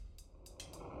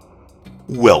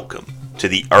Welcome to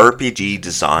the RPG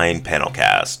Design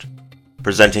Panelcast,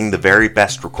 presenting the very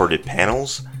best recorded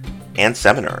panels and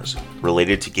seminars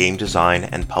related to game design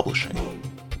and publishing.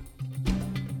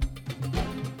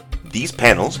 These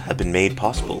panels have been made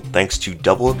possible thanks to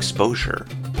Double Exposure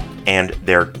and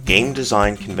their game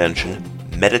design convention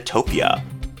Metatopia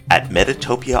at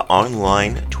Metatopia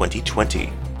Online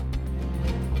 2020.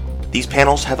 These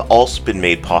panels have also been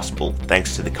made possible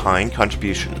thanks to the kind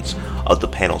contributions of the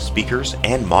panel speakers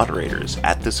and moderators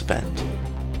at this event.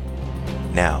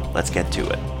 Now, let's get to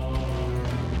it.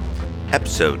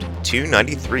 Episode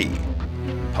 293,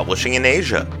 Publishing in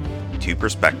Asia, Two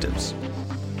Perspectives.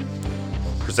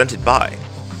 Presented by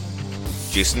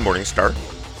Jason Morningstar,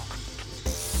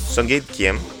 Sungid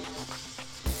Kim,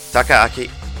 Takaaki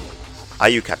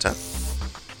Ayukata,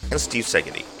 and Steve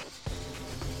Segedy.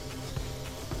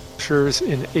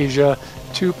 In Asia,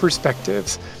 Two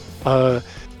Perspectives.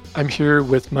 I'm here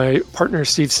with my partner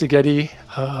Steve Segedy,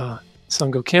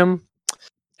 Sungo Kim,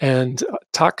 and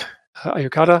Tak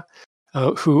Ayukata,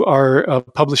 who are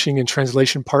publishing and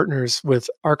translation partners with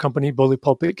our company, Bully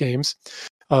Pulpit Games,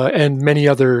 and many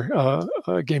other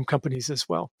game companies as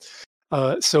well.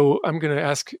 So I'm going to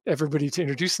ask everybody to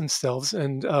introduce themselves,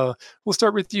 and we'll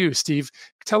start with you, Steve.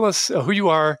 Tell us who you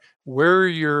are, where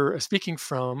you're speaking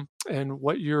from, and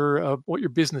what your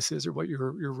business is or what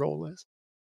your role is.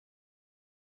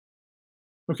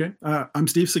 Okay, I'm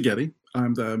Steve Segedy.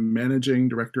 I'm the managing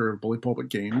director of Bully Pulpit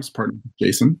Games, partner with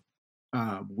Jason.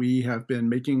 We have been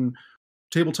making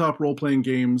tabletop role-playing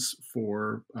games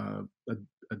for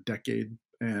a decade,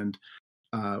 and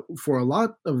for a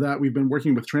lot of that, we've been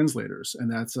working with translators, and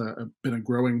that's been a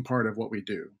growing part of what we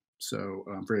do. So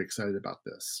I'm very excited about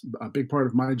this. A big part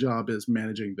of my job is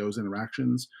managing those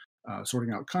interactions,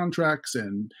 sorting out contracts,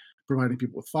 and providing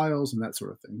people with files and that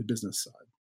sort of thing, the business side.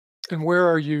 And where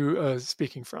are you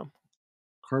speaking from?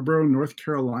 Carborough, North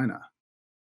Carolina.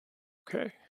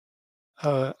 Okay.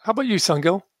 How about you,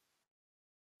 Sungil?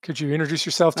 Could you introduce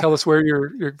yourself? Tell us where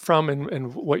you're from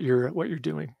and what you're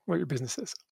doing, what your business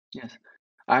is. Yes,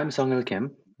 I'm Sungil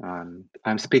Kim.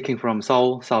 I'm speaking from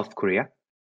Seoul, South Korea,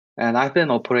 and I've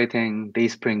been operating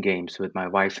Dayspring Games with my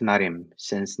wife Narim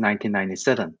since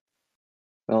 1997.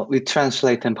 Well, we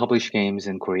translate and publish games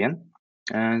in Korean,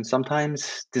 and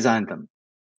sometimes design them.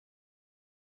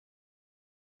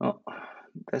 Well,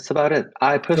 that's about it.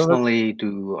 I personally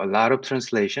do a lot of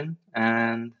translation,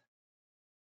 and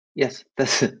yes,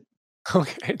 that's it.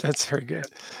 Okay, that's very good.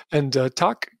 And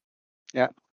Tak? Yeah.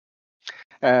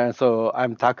 So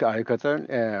I'm Tak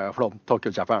Ayukata from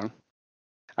Tokyo, Japan.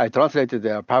 I translated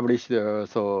and published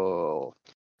the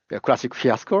classic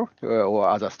Fiasco or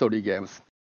other story games.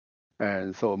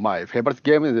 And so my favorite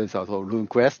game is also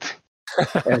RuneQuest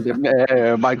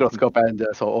and Microscope, and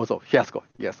so also Fiasco.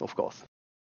 Yes, of course.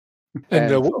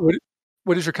 And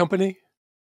what is your company?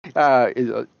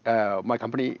 My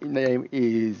company name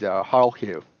is Harrow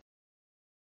Hill.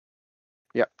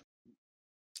 Yeah.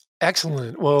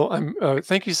 Excellent. Well,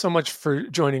 thank you so much for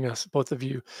joining us, both of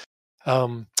you.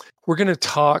 We're going to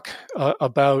talk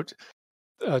about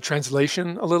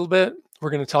translation a little bit. We're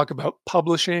going to talk about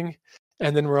publishing,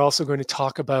 and then we're also going to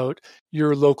talk about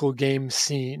your local game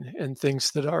scene and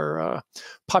things that are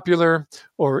popular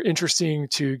or interesting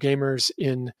to gamers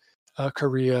in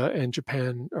Korea and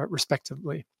Japan,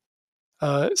 respectively.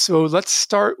 So let's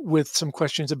start with some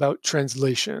questions about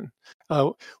translation.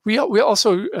 We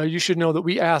also, you should know that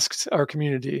we asked our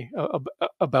community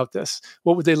about this.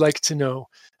 What would they like to know,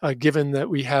 given that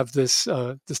we have this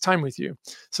time with you?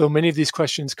 So many of these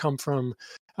questions come from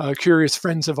curious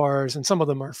friends of ours, and some of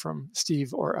them are from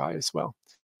Steve or I as well.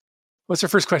 What's our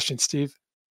first question, Steve?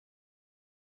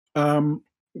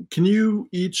 Can you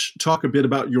each talk a bit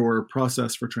about your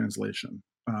process for translation?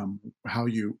 How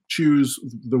you choose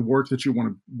the work that you want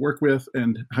to work with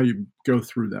and how you go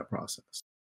through that process?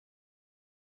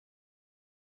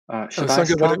 Should I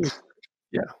start?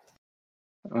 Yeah.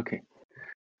 Okay.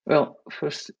 Well,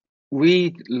 first,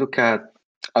 we look at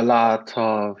a lot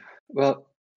of,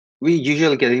 we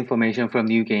usually get information from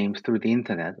new games through the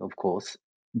internet, of course,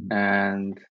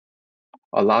 and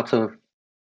a lot of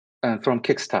from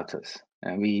Kickstarters.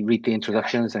 And we read the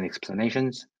introductions and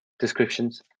explanations,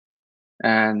 descriptions,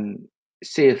 and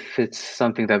see if it's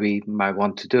something that we might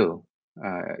want to do.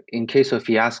 In case of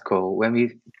Fiasco, when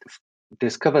we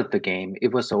discovered the game,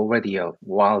 it was already a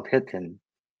wild hit in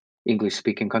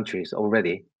English-speaking countries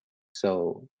already.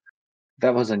 So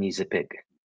that was an easy pick.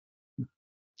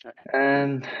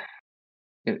 And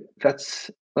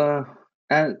that's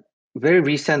and very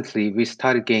recently we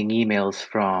started getting emails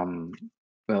from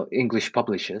English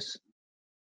publishers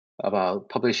about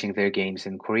publishing their games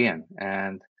in Korean,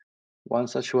 and One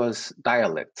such was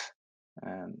dialect,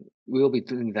 and we'll be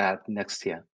doing that next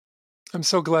year. I'm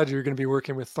so glad you're going to be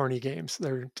working with Thorny Games.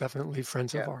 They're definitely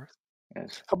friends of Yeah. ours.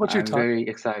 Yes. How about you, I'm Todd? very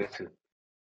excited too.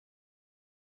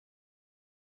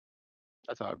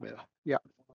 That's all right. Yeah.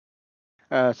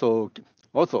 So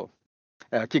also,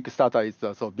 Kickstarter is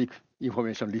so big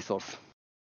information resource,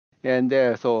 and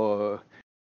so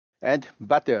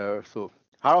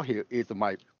Hello Hill is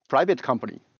my private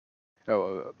company.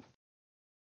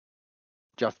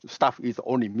 Just staff is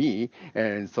only me,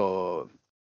 and so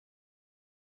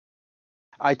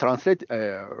I translate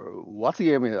what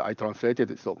game I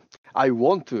translated. So I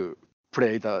want to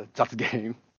play that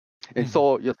game, and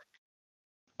so yes,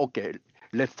 okay,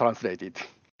 let's translate it,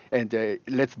 and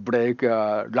let's break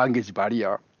language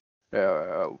barrier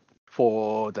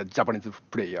for the Japanese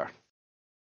player.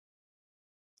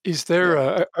 Is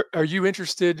there? Are you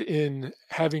interested in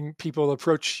having people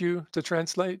approach you to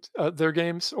translate their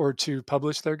games or to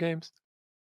publish their games?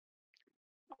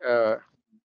 Sorry,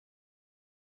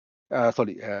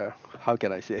 how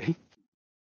can I say?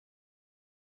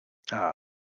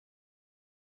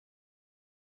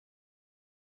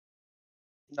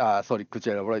 Sorry, could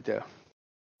you elaborate there?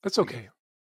 That's okay.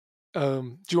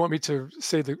 Do you want me to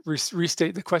say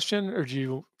restate the question, or do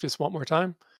you just want more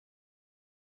time?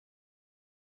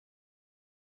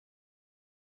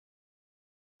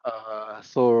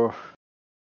 So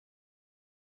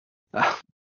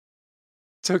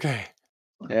It's okay.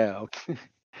 yeah, okay.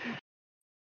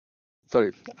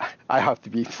 Sorry, I have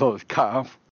to be so calm.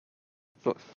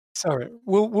 So It's all right.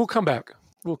 We'll come back.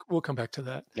 We'll come back to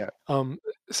that. Yeah.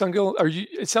 Sungil, are you?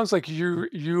 It sounds like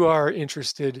you are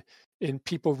interested in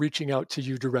people reaching out to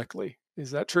you directly.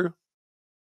 Is that true?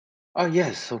 Oh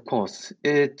yes, of course.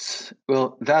 It's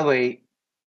that way.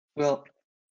 Well,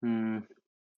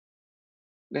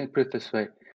 let me put it this way: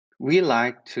 we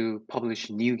like to publish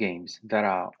new games that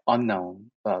are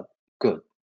unknown but good.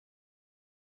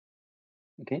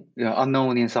 Okay,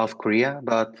 unknown in South Korea,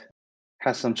 but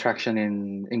has some traction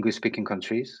in English-speaking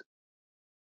countries,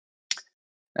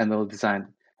 and well designed.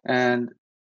 And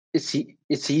it's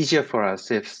easier for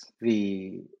us if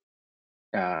the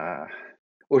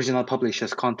original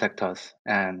publishers contact us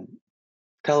and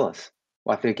tell us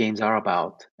what their games are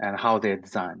about and how they're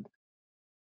designed.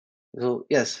 So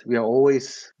yes, we are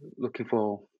always looking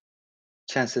for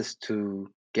chances to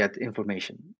get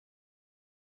information.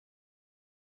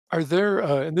 Are there?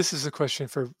 And this is a question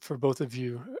for both of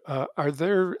you. Are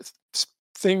there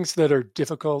things that are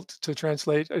difficult to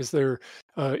translate? Is there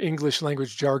English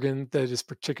language jargon that is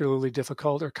particularly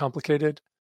difficult or complicated?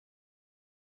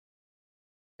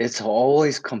 It's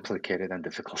always complicated and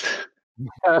difficult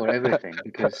for everything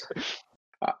because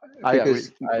I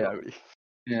agree.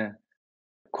 Yeah,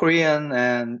 Korean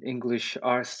and English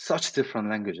are such different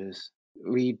languages.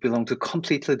 We belong to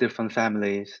completely different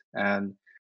families, and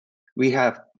we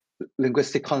have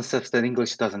linguistic concepts that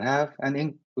English doesn't have,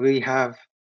 and we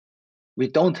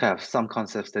don't have some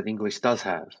concepts that English does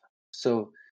have.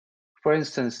 So, for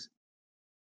instance,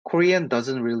 Korean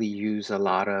doesn't really use a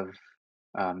lot of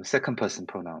second-person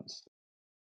pronouns,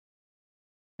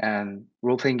 and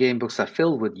role-playing game books are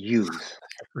filled with yous.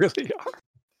 Really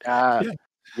are.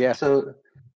 Yeah. So,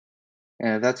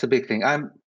 yeah, that's a big thing.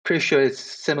 I'm pretty sure it's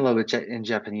similar in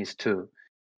Japanese too,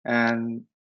 and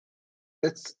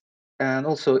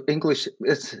also English.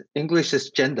 English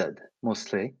is gendered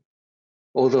mostly,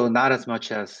 although not as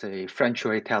much as a French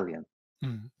or Italian.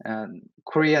 And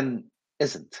Korean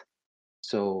isn't.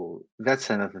 So that's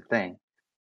another thing.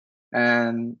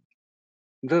 And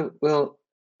the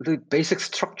basic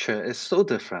structure is so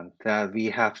different that we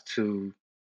have to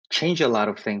change a lot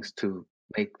of things to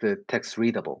make the text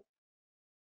readable.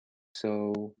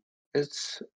 So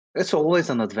it's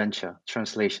always an adventure,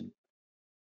 translation.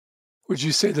 Would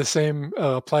you say the same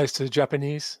applies to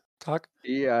Japanese talk?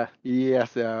 Yes. We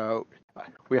have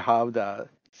the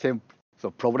same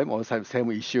problem or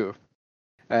same issue,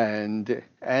 and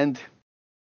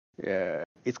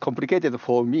it's complicated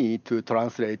for me to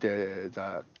translate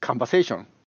the conversation.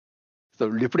 So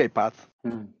replay part,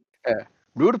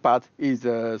 rule part is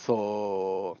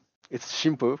so it's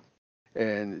simple,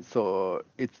 and so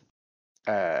it's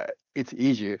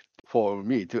easy for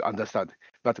me to understand.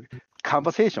 But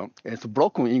conversation, it's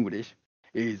broken English,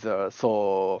 is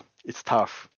so it's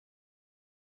tough.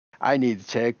 I need to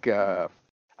check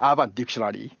Urban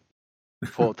Dictionary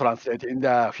for translating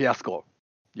the fiasco.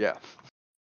 Yeah.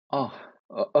 Oh,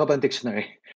 Urban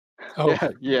Dictionary. Oh,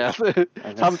 yeah.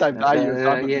 Sometimes I use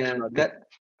Urban Dictionary.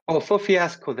 For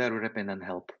fiasco, that would have been an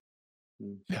help.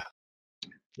 Yeah.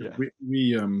 Yeah.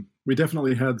 We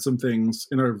definitely had some things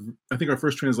in our. I think our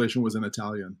first translation was in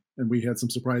Italian, and we had some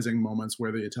surprising moments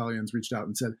where the Italians reached out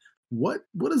and said, "What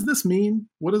does this mean?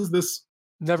 What is this?"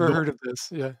 Never The heard of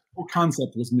this. Yeah, whole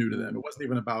concept was new to them. It wasn't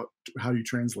even about how you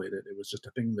translate it. It was just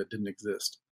a thing that didn't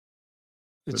exist.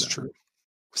 for it's them. true.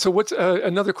 So, what's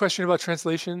another question about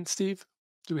translation, Steve?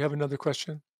 Do we have another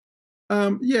question?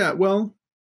 Yeah. Well,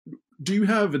 do you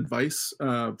have advice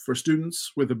for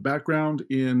students with a background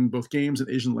in both games and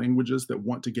Asian languages that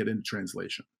want to get into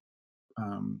translation,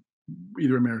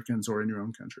 either Americans or in your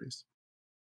own countries?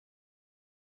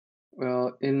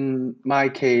 Well, in my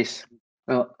case,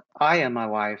 well, I and my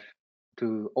wife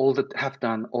have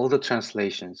done all the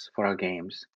translations for our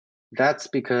games. That's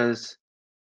because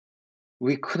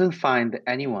we couldn't find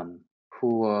anyone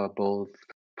who were both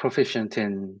proficient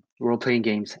in role-playing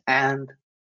games and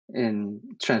in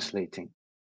translating.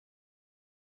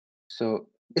 So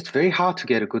it's very hard to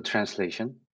get a good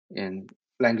translation in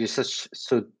languages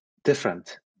so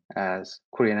different as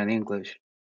Korean and English.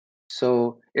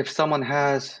 So if someone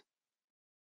has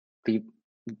the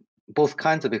both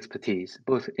kinds of expertise,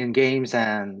 both in games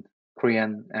and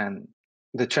Korean and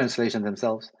the translation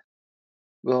themselves,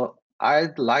 well,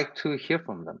 I'd like to hear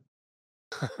from them,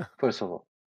 first of all.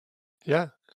 Yeah,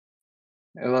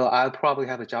 Well, I'll probably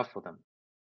have a job for them.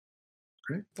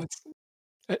 that's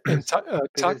and talk.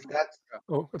 Because that's,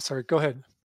 Oh, I'm sorry. Go ahead.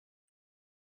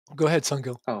 Go ahead,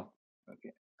 Sungil. oh,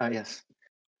 okay. Yes.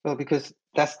 Well, because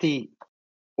that's the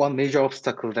one major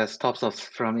obstacle that stops us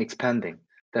from expanding,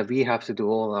 that we have to do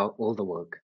all the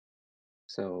work.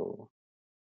 So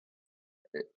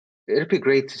it'd be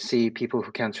great to see people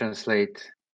who can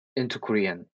translate into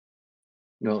Korean,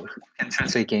 who can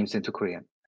translate games into Korean.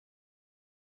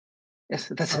 Yes,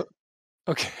 that's it.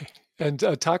 Okay. And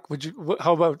Tak,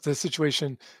 how about the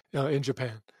situation in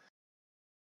Japan?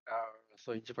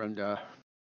 So in Japan,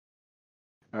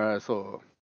 so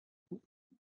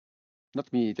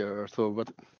not me. But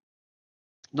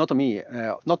not me.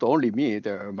 Not only me.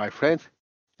 My friends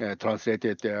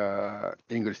translated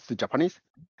English to Japanese.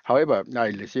 However, I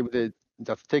received the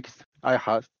text I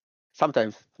had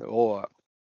sometimes, or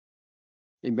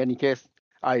in many cases,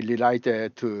 I relate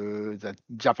to the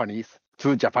Japanese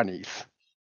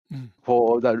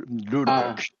for the rule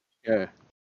book. Yeah.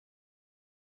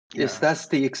 Yes, that's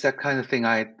the exact kind of thing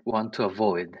I want to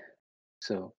avoid.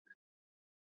 So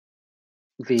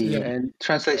the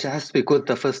translation has to be good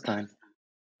the first time.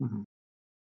 Mhm.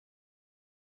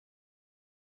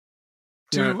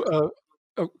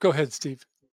 Go ahead, Steve.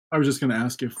 I was just going to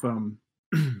ask if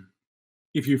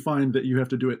if you find that you have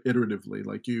to do it iteratively,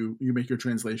 like you make your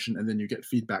translation and then you get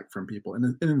feedback from people,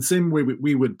 and in the same way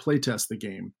we would play test the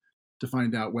game to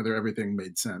find out whether everything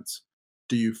made sense.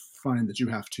 Do you find that you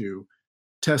have to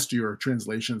test your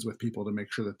translations with people to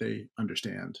make sure that they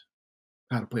understand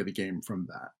how to play the game from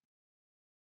that?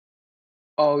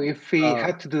 Oh, if we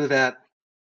had to do that,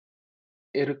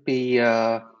 it would be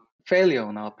a failure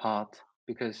on our part,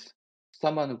 because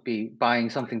someone would be buying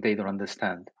something they don't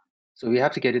understand. So we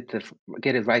have to get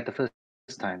it right the first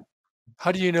time.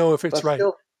 How do you know if it's But right?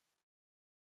 still,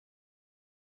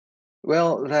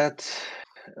 well, that's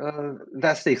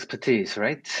the expertise,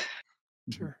 right?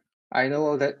 Sure. I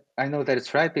know that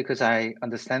it's right because I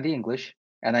understand the English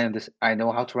and I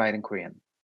know how to write in Korean.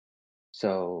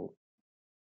 So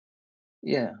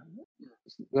yeah,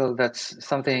 well, that's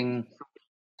something.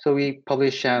 So we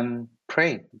publish and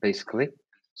pray, basically,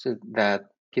 so that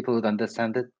people would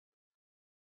understand it.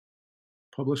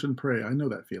 Publish and pray. I know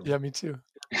that feeling. Yeah, me too.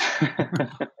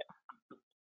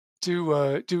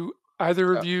 Do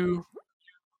either of you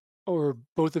or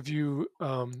both of you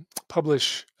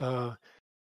publish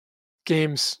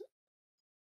games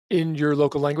in your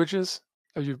local languages?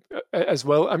 Are you as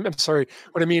well? I'm sorry.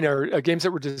 What I mean are games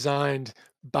that were designed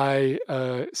by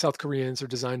South Koreans or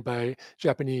designed by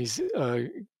Japanese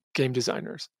game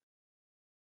designers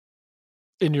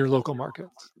in your local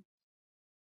markets.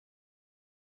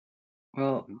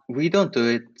 Well, we don't do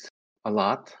it a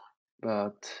lot,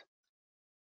 but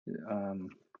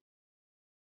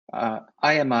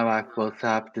I and my wife both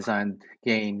have designed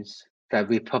games that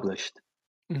we published.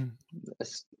 Mm.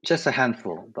 It's just a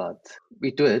handful, but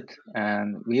we do it,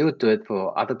 and we would do it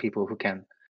for other people who can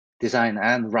design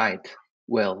and write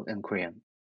well in Korean.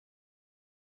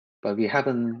 But we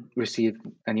haven't received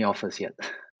any offers yet.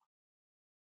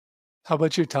 How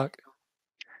about you, Tak?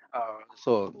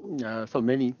 So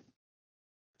many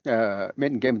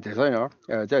game designer.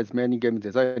 There's many game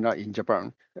designer in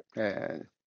Japan.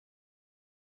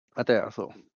 But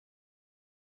so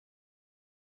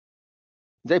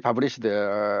they publish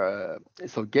the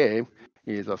game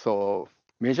is also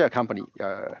major company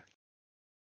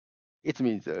it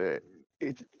means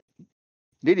it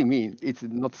really means it's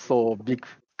not so big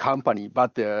company,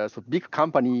 but so big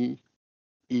company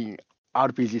in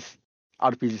RPG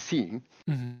scene.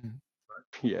 Mhm.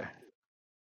 Yeah.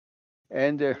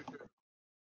 And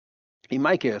in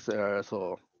my case,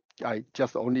 so I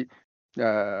just only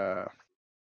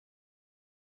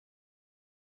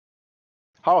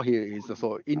how here is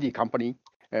so indie company,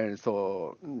 and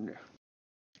so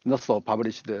not so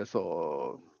published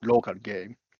so local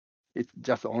game. It's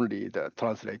just only the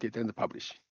translated and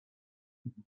published.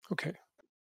 Okay.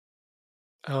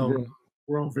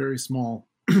 We're all very small,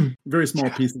 very small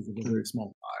Yeah. pieces of a very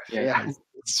small pie. Yeah.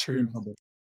 It's true. in public.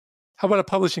 How about a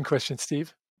publishing question,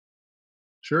 Steve?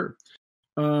 Sure.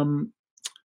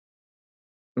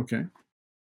 Okay.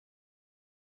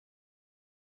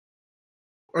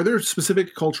 Are there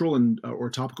specific cultural and or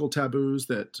topical taboos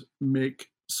that make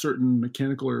certain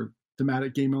mechanical or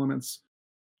thematic game elements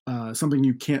something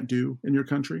you can't do in your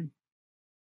country?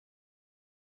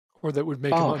 Or that would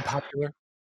make them Oh. unpopular?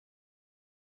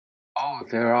 Oh,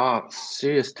 there are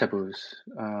serious taboos.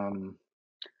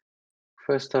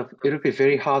 First off, it would be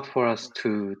very hard for us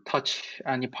to touch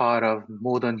any part of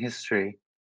modern history,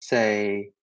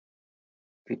 say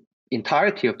the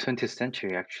entirety of 20th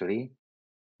century, actually,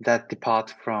 that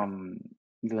depart from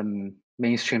the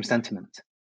mainstream sentiment.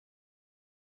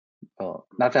 Well,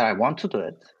 not that I want to do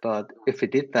it, but if we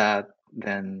did that,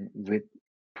 then we'd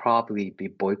probably be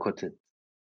boycotted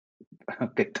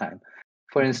big time.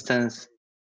 For instance,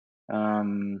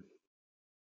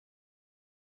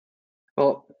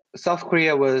 well, South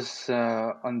Korea was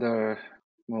under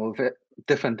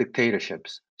different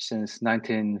dictatorships since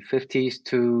 1950s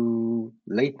to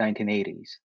late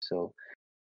 1980s. So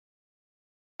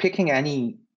picking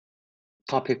any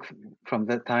topic from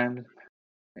that time,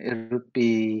 it would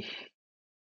be,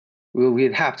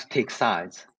 we'd have to take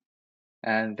sides.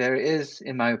 And there is,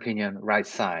 in my opinion, right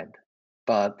side.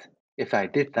 But if I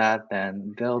did that,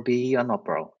 then there'll be an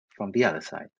uproar from the other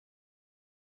side.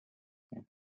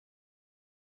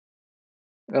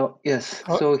 Well, yes.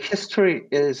 So history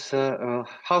is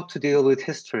how to deal with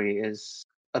history is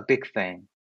a big thing,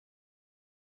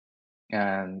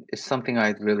 and it's something I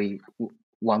really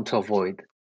want to avoid.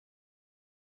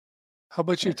 How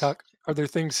about you, Yes. Tak? Are there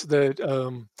things that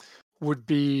would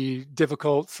be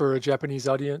difficult for a Japanese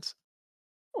audience,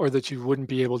 or that you wouldn't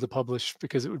be able to publish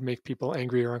because it would make people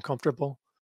angry or uncomfortable?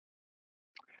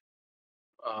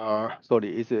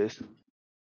 Sorry, it is.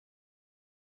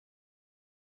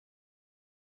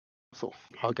 So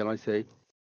how can I say?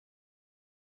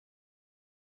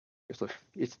 So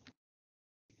it's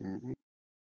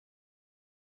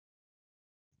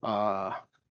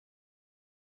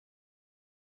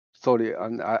sorry,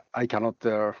 and I cannot.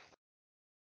 It's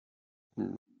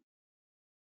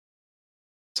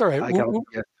all right. I cannot.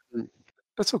 Yes.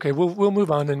 That's okay. We'll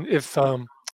move on, and if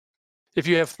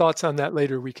you have thoughts on that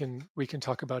later, we can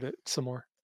talk about it some more.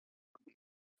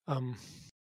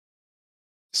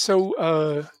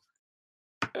 So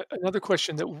another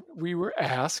question that we were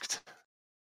asked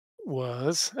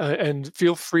was, and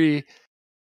feel free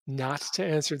not to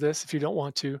answer this if you don't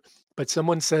want to, but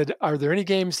someone said, are there any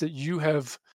games that you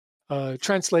have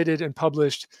translated and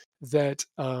published that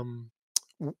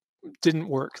didn't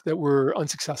work, that were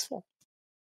unsuccessful?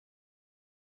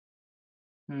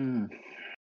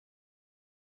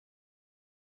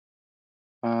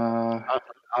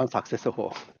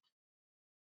 Unsuccessful.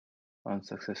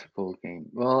 Unsuccessful game.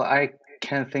 Well, I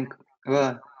can't think.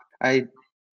 Well,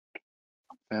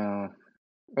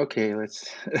 okay.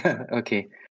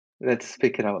 Let's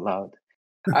speak it out loud.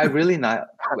 I really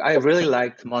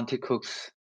liked Monty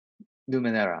Cook's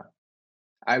Numenera.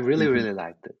 I really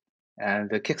liked it, and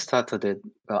the Kickstarter did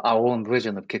our own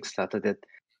version of Kickstarter did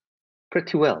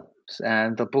pretty well,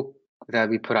 and the book that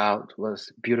we put out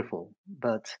was beautiful,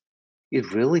 but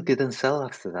it really didn't sell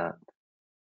after that.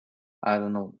 I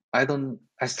don't know. I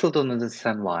still don't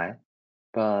understand why,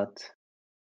 but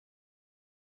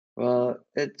well,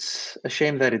 it's a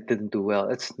shame that it didn't do well.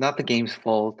 It's not the game's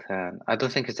fault, and I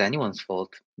don't think it's anyone's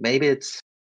fault. Maybe it's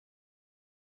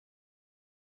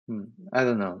I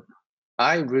don't know.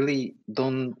 I really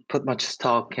don't put much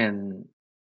stock in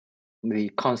the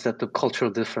concept of cultural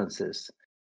differences,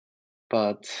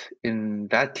 but in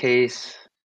that case,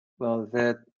 well,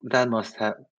 that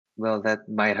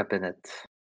might have been it.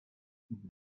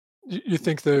 You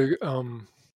think the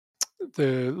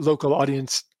local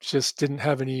audience just didn't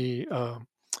have any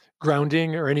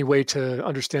grounding or any way to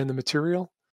understand the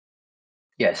material?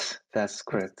 Yes, that's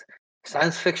correct.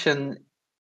 Science fiction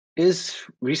is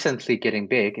recently getting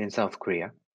big in South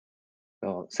Korea.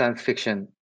 So science fiction,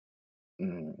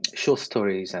 short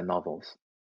stories and novels.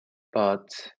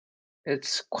 but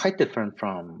it's quite different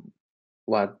from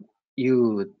what the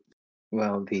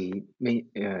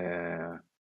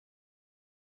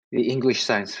English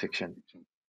science fiction.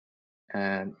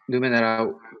 And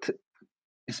Numenera,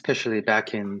 especially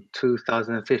back in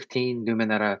 2015,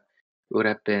 Numenera would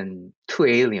have been too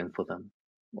alien for them,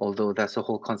 although that's the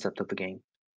whole concept of the game.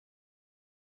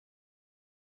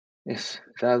 Yes,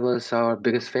 that was our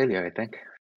biggest failure, I think.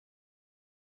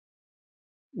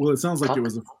 Well, it sounds like Talk. it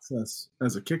was a success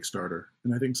as a Kickstarter,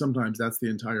 and I think sometimes that's the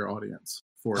entire audience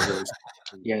for a really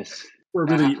Yes, for a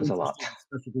that really happens a lot.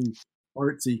 specialty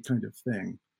artsy kind of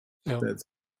thing. Yeah. That's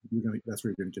where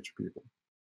you're going to get your people.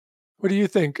 What do you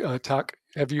think, Tak?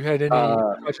 Have you had any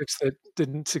projects that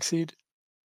didn't succeed?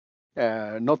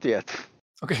 Not yet.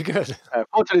 Okay, good.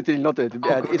 Fortunately, not yet.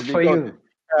 Good for you.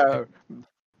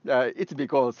 It's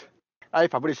because I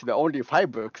published only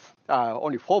 5 books,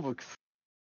 only 4 books,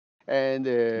 and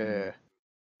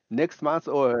next month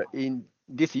or in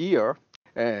this year,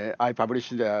 I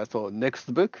published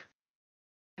next book.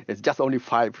 It's just only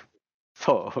 5,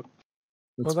 so.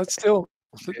 Well,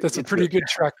 that's a pretty good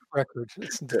track record.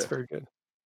 That's very good.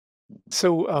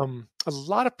 So, a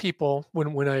lot of people,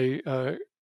 when I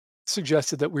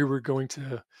suggested that we were going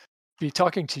to be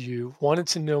talking to you, wanted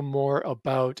to know more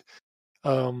about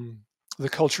the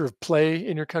culture of play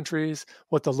in your countries,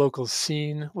 what the local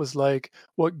scene was like,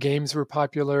 what games were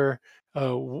popular,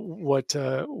 what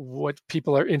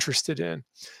people are interested in.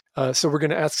 So we're going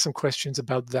to ask some questions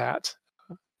about that.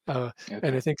 Okay.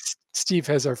 And I think Steve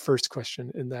has our first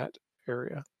question in that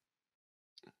area.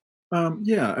 Can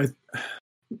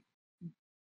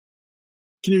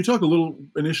you talk a little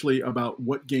initially about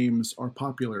what games are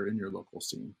popular in your local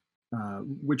scene?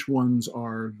 Which ones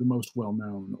are the most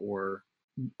well-known or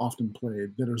often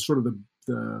played that are sort of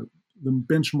the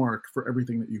benchmark for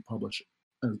everything that you publish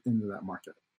into that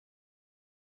market?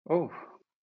 Oh,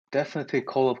 definitely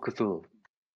Call of Cthulhu.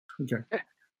 Okay.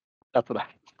 That's right.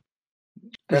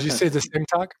 Would you say the same,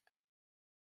 Tak?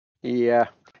 Yeah.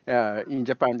 In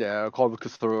Japan, the Call of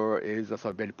Cthulhu is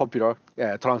also very popular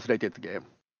translated game.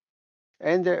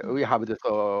 And we have this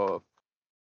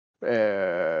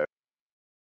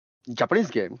Japanese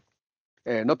game,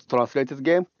 not translated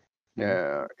game,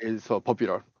 is so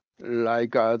popular.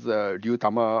 Like as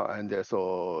Ryutama and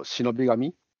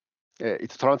Shinobigami,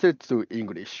 it's translated to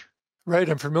English. Right,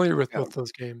 I'm familiar with both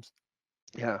those games.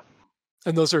 Yeah.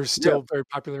 And those are still very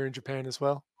popular in Japan as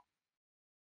well?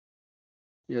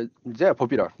 Yeah, they're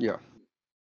popular, yeah.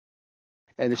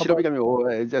 And Shinobigami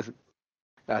is just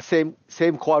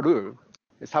same core rule.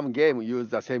 Some game use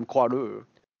the same core rule,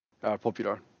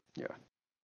 popular, yeah.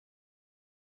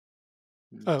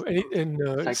 Oh, in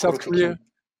South Korea?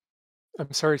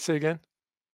 I'm sorry, say again?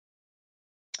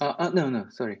 No,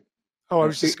 sorry. Oh, I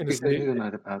was just going to say,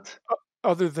 about.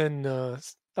 other than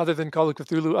Call of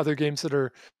Cthulhu, other games that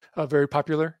are very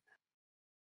popular?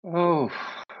 Oh,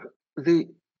 there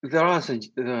are some.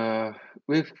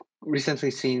 We've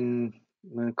recently seen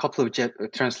a couple of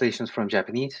translations from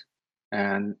Japanese,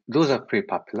 and those are pretty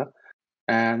popular.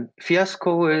 And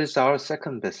Fiasco is our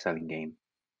second best-selling game.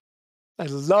 I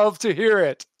love to hear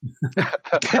it.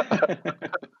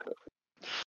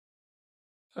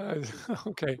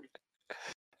 Okay.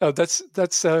 Oh, that's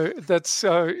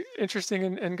interesting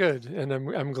and good, and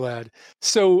I'm glad.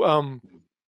 So,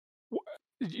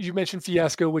 you mentioned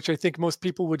Fiasco, which I think most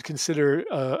people would consider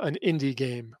an indie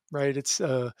game, right? It's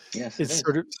yes, it's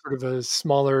sort of a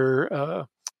smaller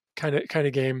kind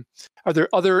of game. Are there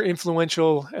other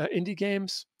influential indie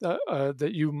games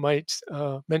that you might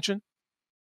mention?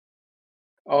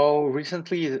 Oh,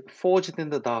 recently, Forged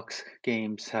in the Dark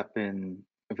games have been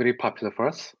very popular for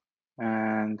us,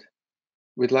 and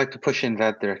we'd like to push in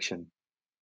that direction.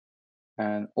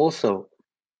 And also,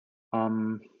 let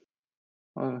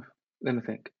me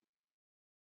think.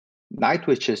 Night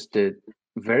Witches did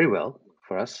very well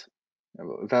for us.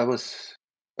 That was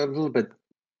a little bit.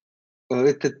 Well,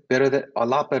 it did a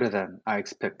lot better than I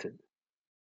expected,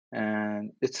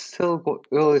 and it's still.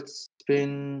 It's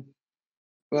been.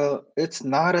 Well, it's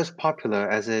not as popular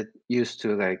as it used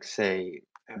to, like say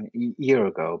a year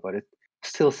ago, but it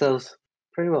still sells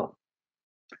pretty well.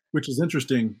 Which is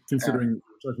interesting, considering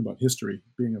we're talking about history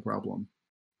being a problem.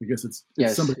 I guess it's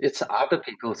it's other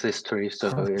people's history, so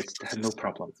it's no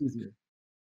problem. It's easier.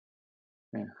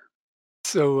 Yeah.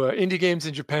 So indie games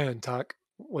in Japan, Tak,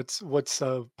 what's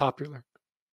popular?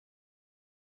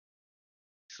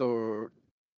 So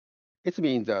it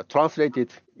means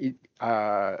translated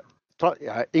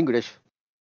English.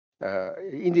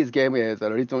 In this game is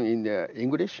written in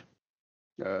English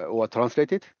or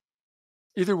translated.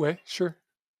 Either way, sure.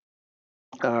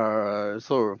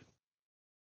 So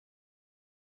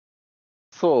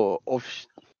so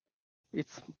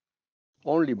it's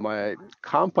only my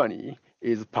company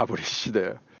is published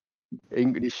the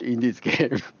English in this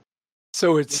game.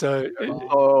 So it's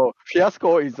So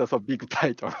Fiasco is also big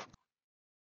title.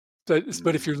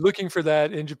 but if you're looking for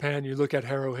that in Japan, you look at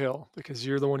Harrow Hill because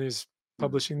you're the one who's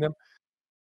publishing them.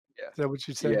 Yeah. Is that what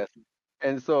you'd say? Yes.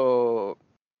 And so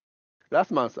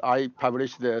last month I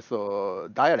published the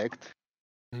dialect,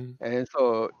 and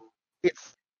so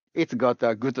it's got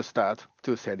a good start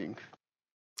to selling.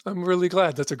 I'm really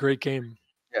glad. That's a great game.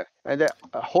 Yeah, and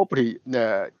hopefully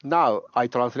now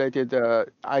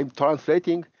I'm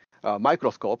translating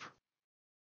Microscope,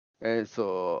 and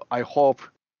so I hope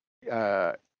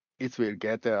it will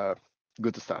get a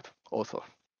good start also.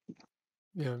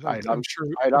 Yeah, I'm sure.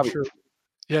 I love it.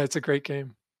 Yeah, it's a great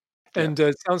game. Yeah. And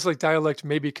it sounds like Dialect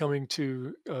may be coming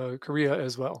to Korea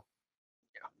as well.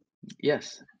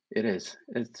 Yes, it is.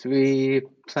 We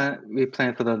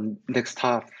plan for the next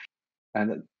half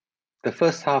and the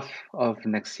first half of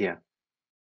next year.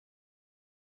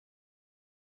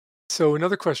 So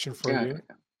another question for Yeah. you.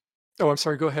 Oh, I'm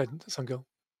sorry. Go ahead, Sungil.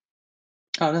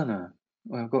 Oh no.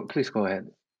 Well, please go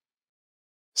ahead.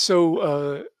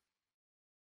 So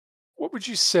what would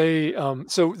you say?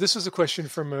 So this was a question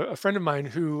from a friend of mine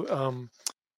who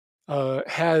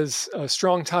has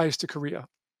strong ties to Korea.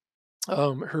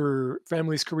 Her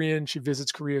family's Korean. She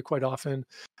visits Korea quite often.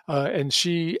 And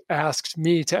she asked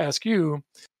me to ask you,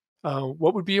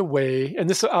 what would be a way, and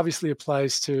this obviously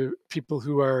applies to people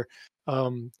who are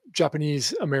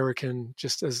Japanese American,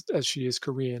 just as she is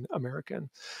Korean American.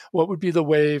 What would be the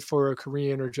way for a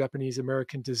Korean or Japanese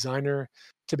American designer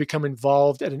to become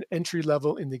involved at an entry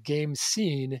level in the game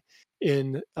scene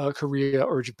in Korea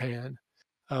or Japan?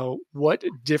 What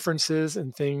differences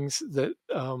and things that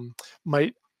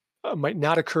might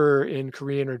not occur in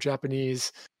Korean or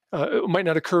Japanese, might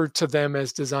not occur to them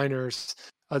as designers,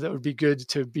 that would be good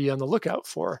to be on the lookout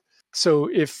for. So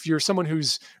if you're someone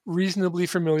who's reasonably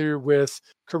familiar with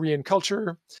Korean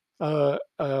culture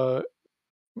and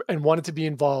wanted to be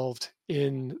involved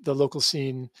in the local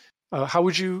scene, how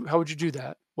would you do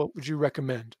that? What would you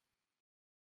recommend?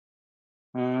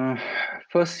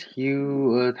 First, you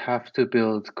would have to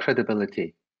build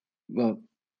credibility. Well,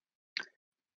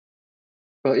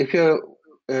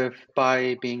 if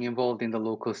by being involved in the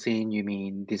local scene you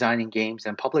mean designing games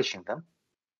and publishing them,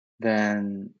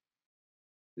 then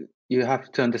you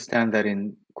have to understand that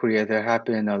in Korea there have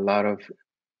been a lot of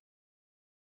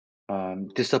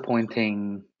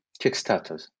disappointing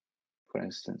Kickstarters, for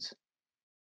instance,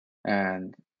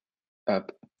 and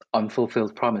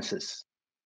unfulfilled promises.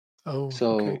 Oh,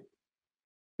 so okay.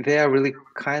 They are really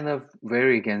kind of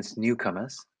very against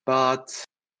newcomers. But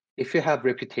if you have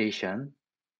reputation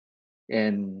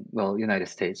in United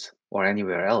States or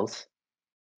anywhere else,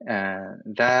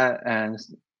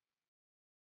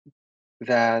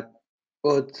 that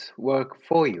would work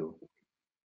for you,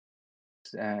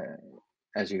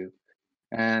 as you.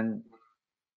 And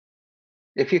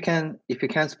if you can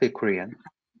speak Korean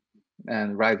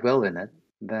and write well in it,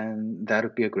 then that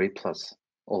would be a great plus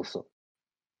also.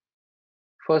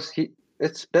 First,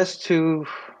 it's best to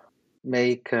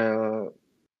make a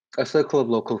circle of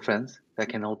local friends that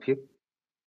can help you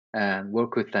and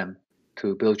work with them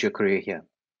to build your career here.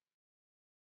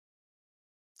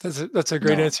 That's a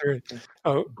great answer.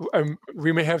 Oh,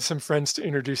 we may have some friends to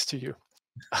introduce to you.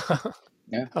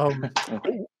 Yeah.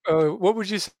 What would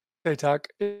you say, Tak,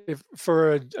 if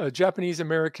for a Japanese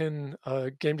American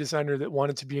game designer that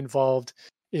wanted to be involved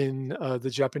in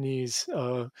the Japanese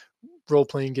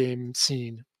role-playing game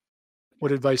scene,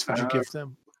 what advice would you give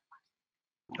them?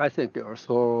 I think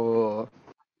also,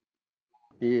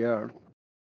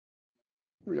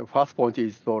 first point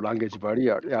is the language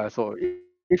barrier. Yeah, so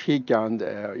if he can,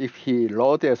 if he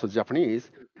wrote as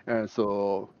Japanese,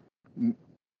 so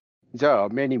there are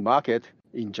many markets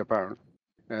in Japan,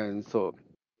 and so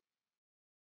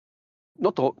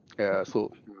not only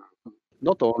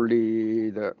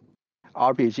the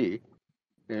RPG,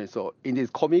 and so in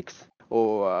these comics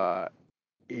or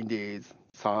in these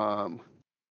some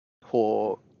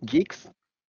for geeks,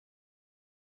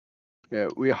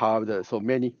 we have so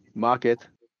many markets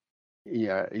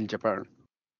in Japan.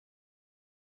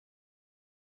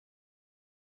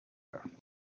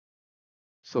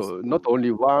 So not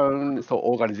only one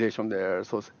organization there.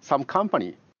 So some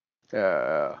company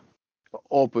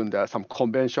opened some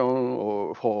convention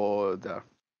or for the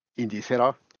indie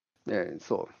seller, and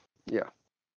so yeah.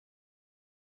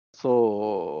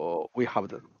 So we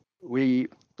have we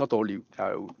not only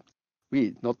how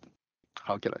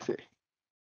can I say,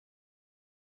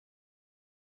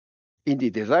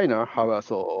 indie designer have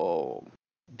also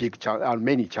big chance,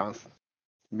 many chance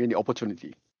many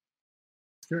opportunity.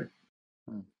 Great.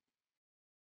 Hmm.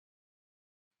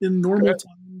 In normal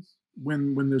times,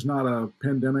 when there's not a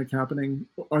pandemic happening,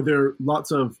 are there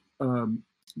lots of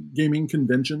gaming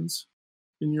conventions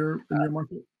in your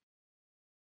market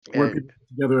where And people get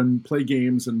together and play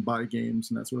games and buy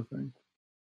games and that sort of thing?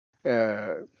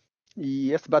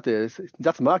 yes, but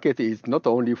that market is not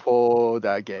only for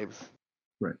the games.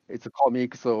 Right. It's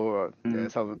comics or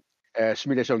some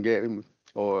simulation game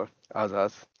or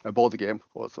others, a board game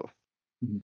also.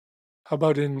 How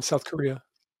about in South Korea?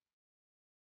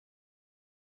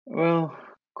 Well,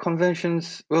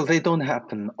 conventions, well, they don't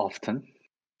happen often,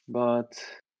 but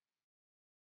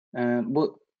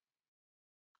well,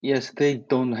 yes, they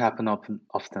don't happen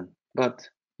often. But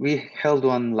we held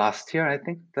one last year, I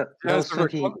think. That Yeah, was it's the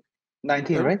first one.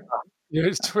 2019, Yep. right? Yeah,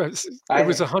 it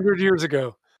was 100 years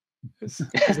ago.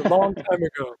 It was a long time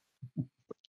ago.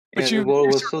 But Yeah, the world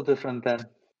was so different then.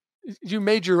 you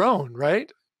made your own,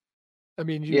 right? I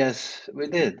mean, Yes, we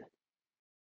did.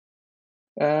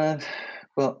 And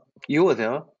well, you were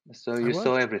there, so you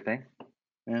saw everything.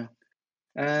 Yeah,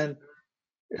 and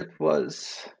it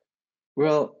was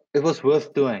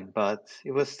worth doing, but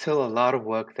it was still a lot of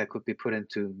work that could be put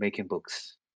into making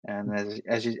books. And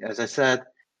as I said,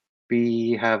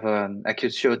 we have an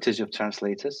acute shortage of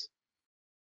translators,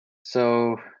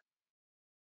 so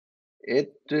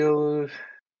it will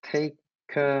take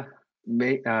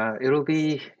it'll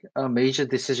be a major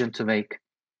decision to make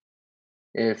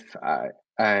if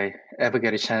I ever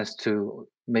get a chance to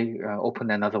open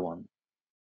another one.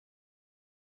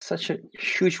 Such a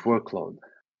huge workload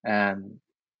and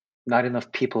not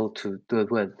enough people to do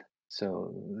it with,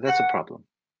 so that's a problem.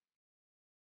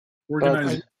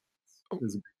 Organizing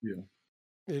is a big deal.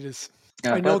 It is.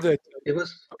 Yeah, I know that it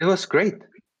was great.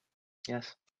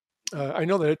 Yes. I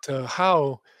know that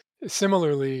Hao,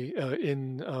 similarly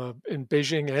in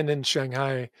Beijing and in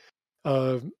Shanghai,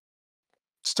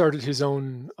 started his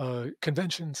own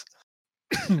conventions.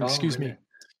 Excuse me.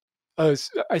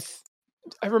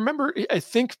 I remember. I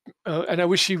think, and I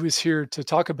wish he was here to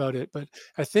talk about it. But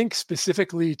I think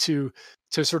specifically to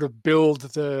sort of build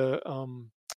the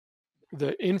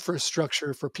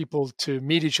infrastructure for people to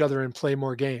meet each other and play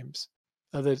more games.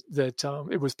 That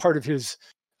it was part of his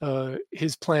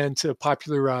plan to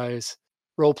popularize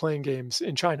role-playing games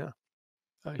in China.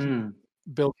 He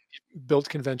built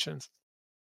conventions,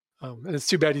 and it's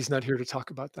too bad he's not here to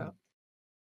talk about that.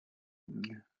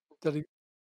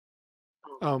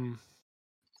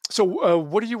 So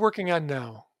what are you working on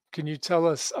now? Can you tell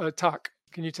us,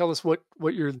 can you tell us what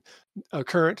your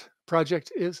current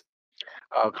project is?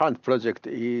 Our current project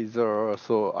is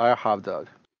so I have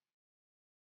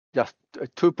just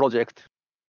two projects,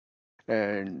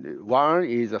 and one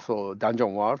is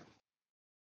Dungeon World,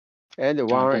 and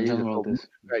one is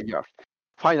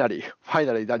finally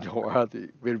Dungeon World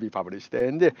will be published,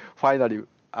 and finally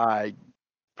I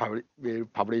will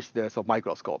publish the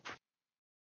Microscope.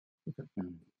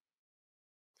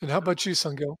 And how about you,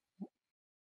 Sungil?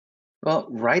 Well,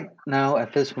 right now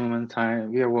at this moment in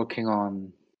time, we are working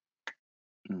on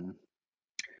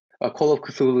a Call of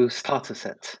Cthulhu starter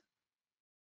set.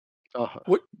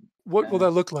 What will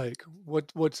that look like?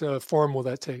 What form will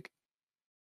that take?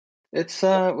 It's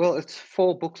it's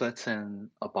 4 booklets in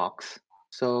a box,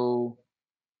 so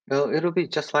it'll be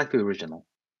just like the original,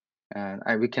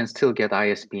 and we can still get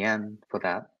ISBN for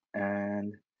that,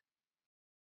 and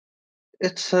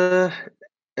it's a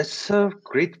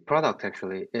great product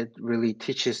actually. It really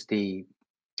teaches the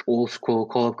old school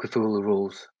Call of Cthulhu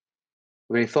rules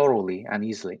very thoroughly and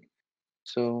easily.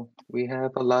 So we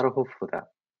have a lot of hope for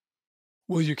that.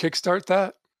 Will you kickstart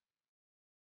that?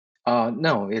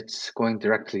 No, it's going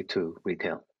directly to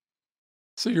retail.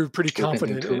 So you're pretty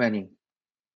confident. Too many.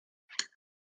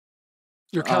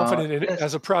 You're confident in it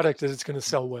as a product that it's going to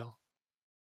sell well.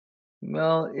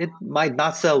 Well, it might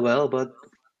not sell well, but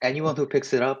anyone who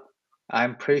picks it up,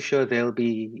 I'm pretty sure they'll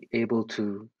be able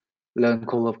to learn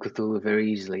Call of Cthulhu very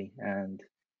easily. And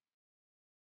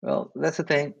well, that's the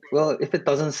thing. Well, if it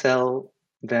doesn't sell,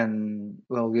 then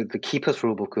the Keeper's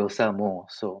Rulebook will sell more.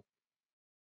 So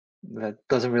that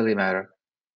doesn't really matter.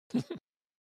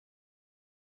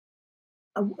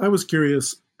 I was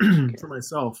curious for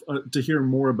myself to hear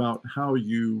more about how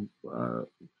you,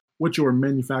 what your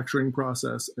manufacturing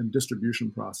process and distribution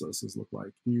processes look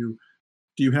like.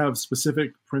 Do you have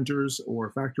specific printers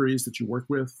or factories that you work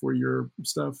with for your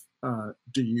stuff?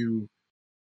 Do you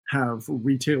have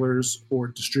retailers or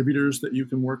distributors that you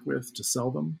can work with to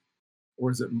sell them,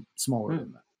 or is it smaller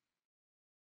than that?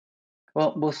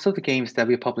 Well, most of the games that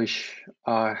we publish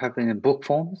have been in book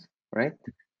forms, right?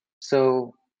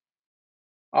 So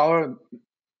our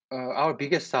our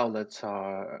biggest outlets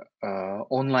are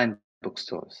online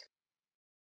bookstores,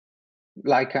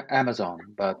 like Amazon,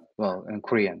 but well, in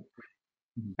Korean.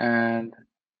 And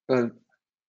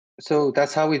so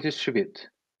that's how we distribute.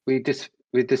 We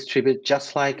distribute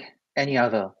just like any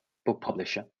other book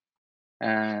publisher.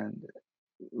 And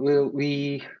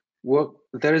we work.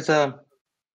 There is a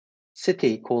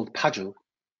city called Paju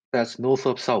that's north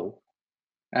of Seoul,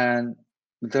 and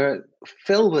they're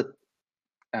filled with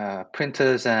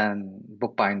printers and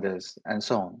bookbinders and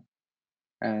so on.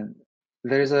 And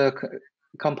there's a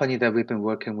company that we've been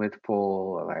working with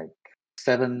for like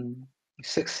 7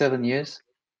 years,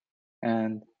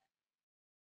 and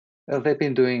they've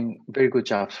been doing very good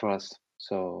jobs for us.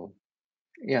 So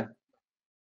yeah,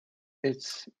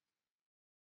 it's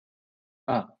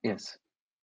yes,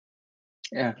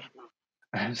 yeah.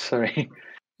 I'm sorry.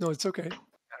 No, it's okay.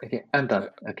 Okay, I'm done.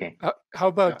 Okay. How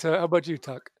about you,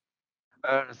 Tak?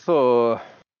 So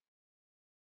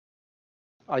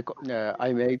I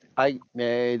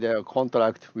made a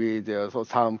contract with so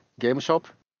some game shop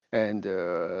and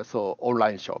so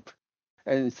online shop,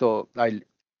 and so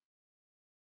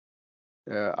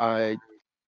I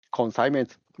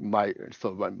consignment my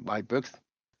books,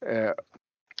 and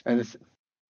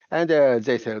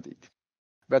they sell it.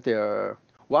 But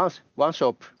one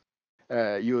shop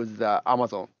use the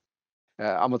Amazon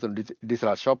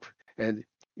reseller shop, and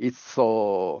it's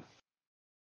so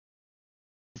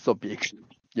big.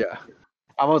 Yeah,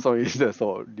 Amazon is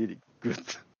so really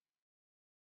good.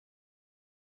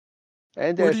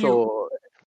 And Where do you-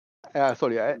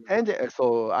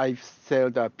 so I sell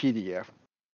the PDF,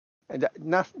 and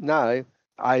now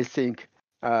I think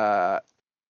I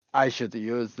should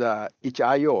use the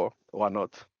itch.io or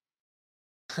not.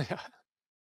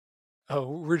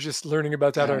 Oh, we're just learning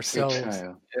about that ourselves.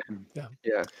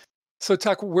 Yeah. So,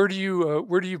 Tak, where do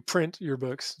you print your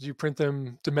books? Do you print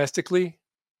them domestically?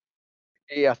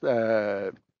 Yes.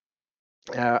 I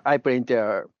print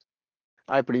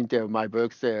my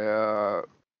books through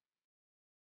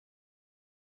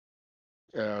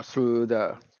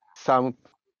some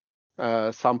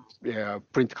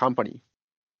print company.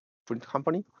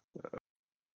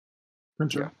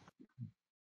 Printer. Yeah.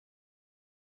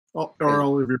 Are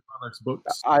all of your products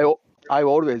books? I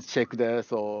always check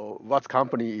what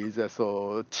company is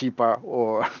so cheaper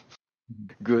or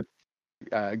good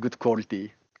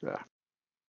quality. Yeah.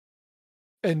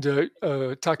 And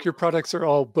Tak, your products are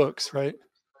all books, right?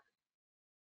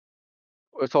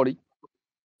 Sorry.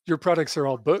 Your products are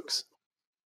all books,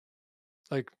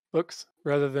 like books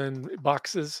rather than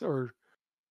boxes, or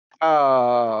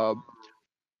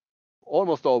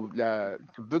almost all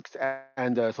books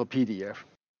and so PDF.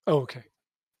 Oh, okay.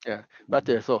 Yeah, but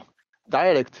so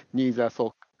direct needs a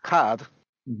card,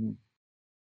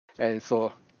 and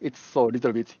so it's so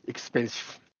little bit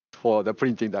expensive for the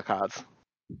printing the cards.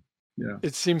 Yeah,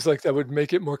 it seems like that would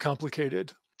make it more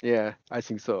complicated. Yeah, I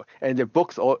think so. And the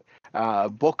box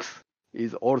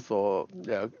is also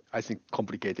I think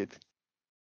complicated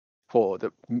for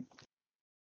the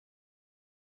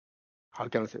how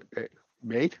can I say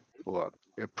made or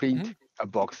print a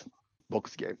box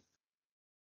game.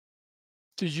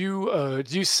 Do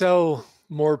you sell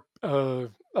more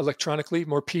electronically,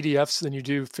 more PDFs than you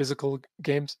do physical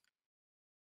games,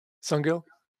 Sungil?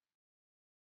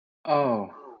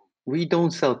 Oh, we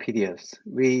don't sell PDFs.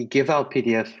 We give out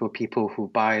PDFs for people who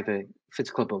buy the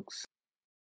physical books.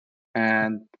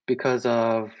 And because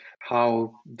of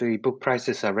how the book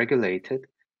prices are regulated,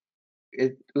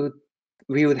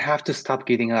 we would have to stop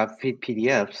giving out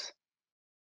PDFs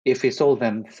if we sold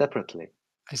them separately.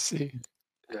 I see.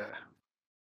 Yeah.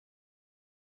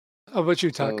 How about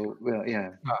you, Tak? So, well,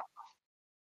 yeah.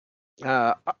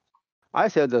 I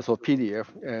sell the PDF,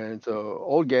 and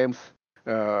all games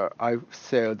I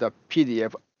sell the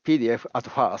PDF at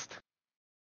first,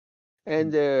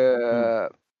 and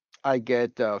I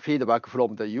get feedback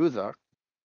from the user.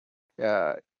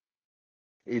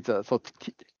 It's a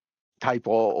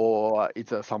typo or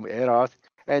it's some errors,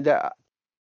 and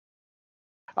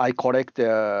I correct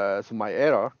my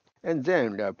error and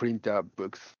then print the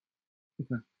books.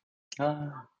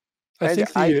 I think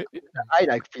I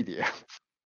like PDF.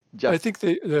 I think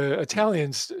the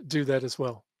Italians do that as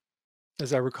well,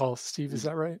 as I recall. Steve, is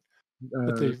that right?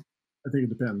 I think it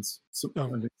depends. I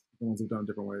think the ones have done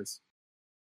different ways.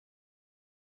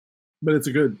 But it's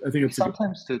a good. I think it's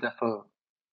sometimes do that for.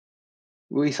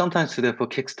 We sometimes do that for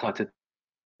Kickstarter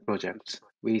projects.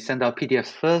 We send out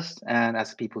PDFs first and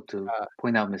ask people to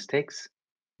point out mistakes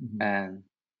and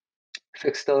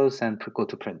fix those and go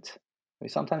to print. We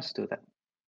sometimes do that.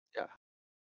 Yeah.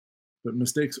 But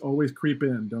mistakes always creep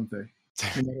in, don't they?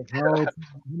 No matter how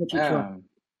much you try.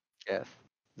 Yes,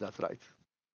 that's right.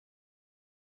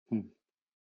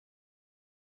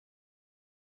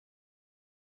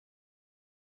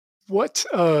 What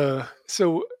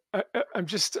so I'm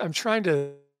trying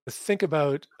to think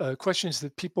about questions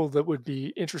that people that would be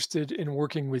interested in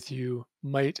working with you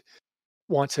might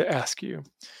want to ask you.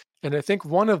 And I think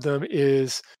one of them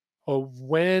is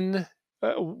when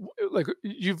like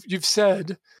you've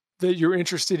said that you're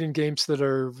interested in games that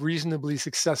are reasonably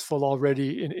successful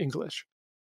already in English.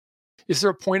 Is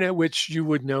there a point at which you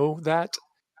would know that?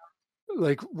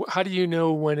 Like, how do you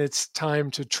know when it's time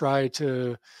to try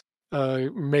to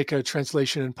make a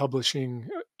translation and publishing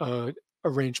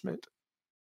arrangement?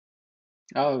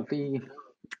 Oh,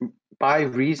 by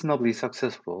reasonably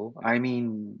successful, I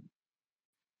mean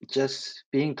just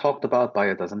being talked about by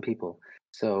a dozen people.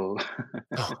 So,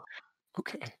 Oh,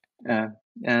 okay.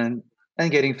 and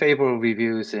getting favorable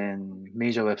reviews in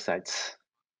major websites,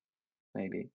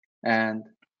 maybe. And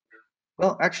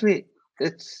well, actually,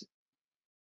 it's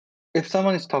if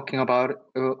someone is talking about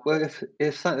well,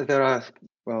 if there are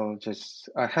just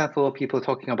a handful of people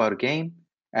talking about a game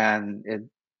and it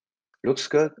looks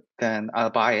good, then I'll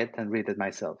buy it and read it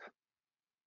myself.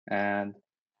 And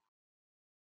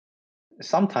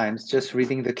sometimes just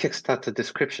reading the Kickstarter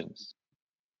descriptions,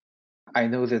 I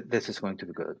know that this is going to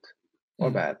be good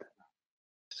or bad.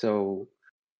 So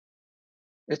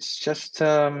it's just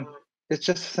the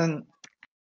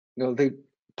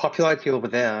popularity over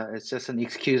there is just an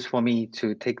excuse for me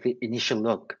to take the initial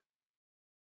look,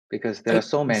 because there are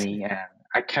so many and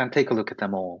I can't take a look at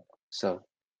them all. So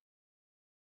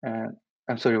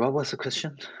I'm sorry, what was the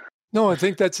question? No, I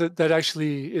think that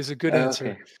actually is a good answer.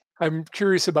 Okay. I'm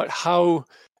curious about how,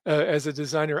 as a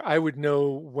designer, I would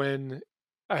know when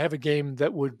I have a game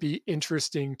that would be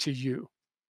interesting to you.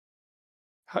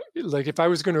 Like, if I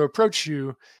was going to approach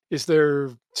you, is there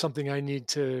something I need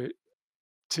to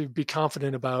be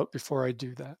confident about before I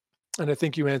do that? And I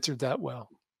think you answered that well.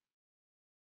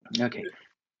 Okay.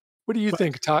 What do you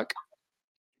think, Tak?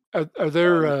 Are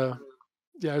there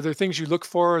are there things you look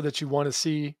for that you want to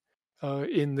see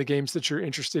in the games that you're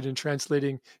interested in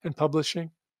translating and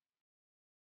publishing?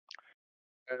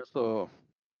 So,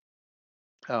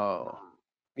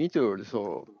 me too.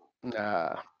 So,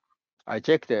 I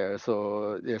checked there.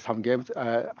 So there's some games.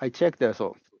 I checked there.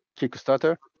 So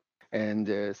Kickstarter,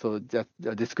 and so that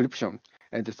the description.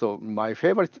 And so my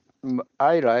favorite,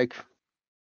 I like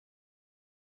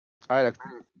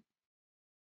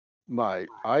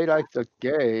the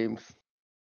games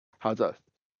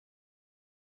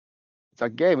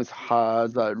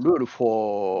has a rule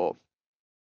for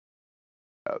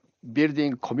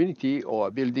building community or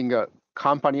building a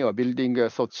company or building a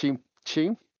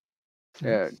team.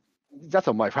 That's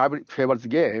my favorite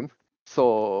game.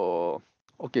 So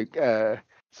okay,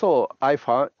 so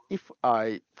if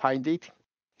I find it,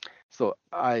 so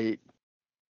I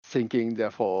thinking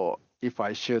therefore if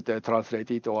I should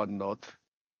translate it or not,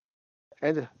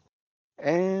 and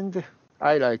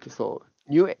I like so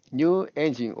new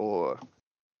engine, or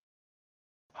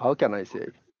how can I say?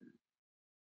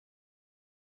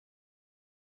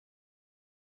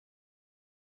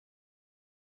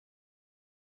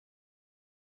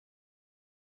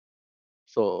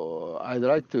 So I'd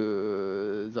like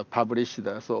to publish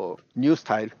the new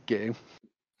style game.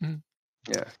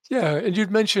 Yeah. Yeah, and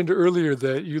you'd mentioned earlier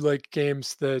that you like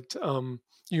games that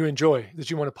you enjoy, that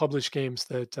you want to publish games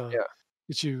that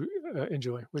that you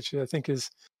enjoy, which I think is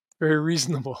very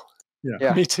reasonable.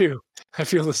 Yeah. Me too. I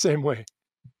feel the same way.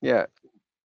 Yeah.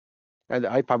 And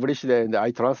I published it and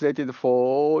I translated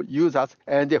for users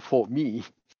and for me.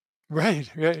 Right.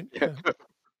 Yeah.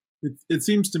 It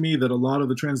seems to me that a lot of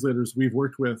the translators we've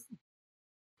worked with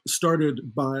started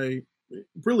the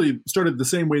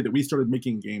same way that we started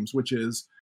making games, which is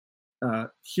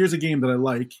here's a game that I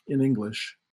like in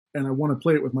English and I want to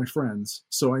play it with my friends,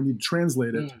 so I need to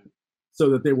translate it so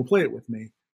that they will play it with me.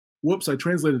 Whoops, I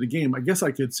translated a game. I guess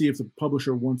I could see if the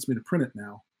publisher wants me to print it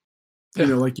now.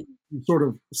 Yeah. Like you sort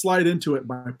of slide into it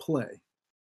by play.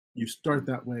 You start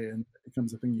that way and it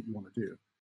becomes a thing that you want to do.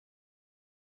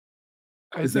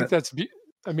 I think that's,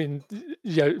 I mean,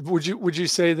 yeah. Would you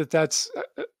say that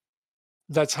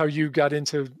that's how you got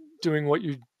into doing what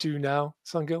you do now,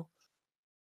 Sungil?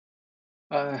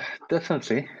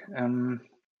 Definitely.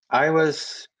 I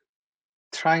was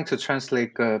trying to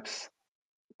translate GURPS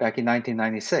back in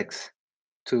 1996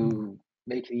 to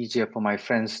make it easier for my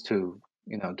friends to,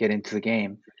 get into the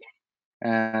game.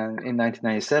 And in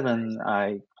 1997,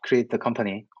 I created the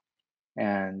company.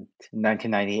 And in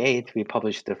 1998, we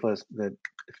published the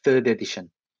third edition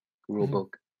rulebook.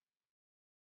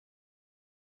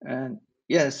 And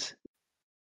yes,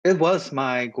 it was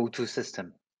my go-to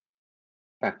system.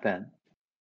 back then.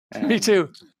 Me And too.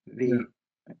 You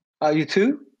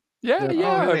too? Yeah.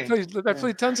 Oh, really? I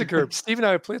played tons of GURPS. Steve and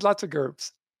I played lots of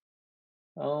GURPS.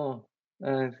 Oh,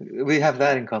 we have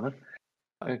that in common.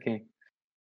 Okay.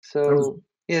 So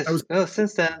yes, well,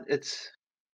 since then it's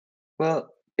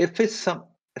if it's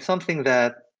something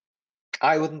that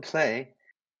I wouldn't play,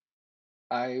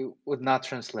 I would not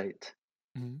translate.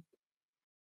 Mm-hmm.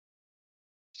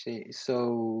 See,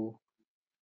 so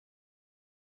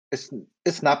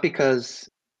it's not because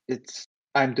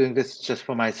I'm doing this just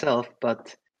for myself,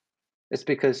 but it's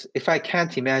because if I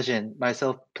can't imagine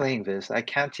myself playing this, I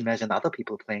can't imagine other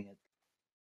people playing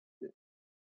it.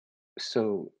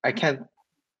 So I can't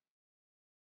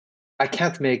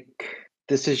make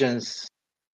decisions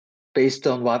based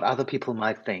on what other people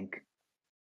might think,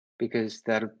 because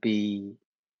that would be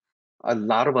a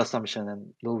lot of assumption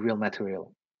and no real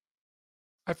material.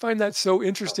 I find that so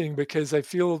interesting because I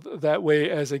feel that way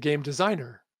as a game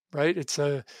designer, right? It's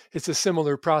a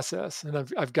similar process, and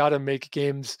I've got to make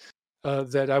games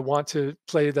that I want to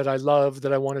play, that I love,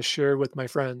 that I want to share with my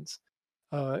friends.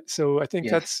 So I think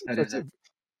Yes,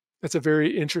 that's a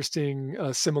very interesting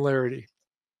similarity.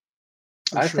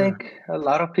 I think a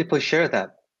lot of people share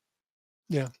that.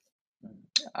 Yeah,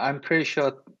 I'm pretty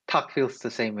sure Tak feels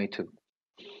the same way too.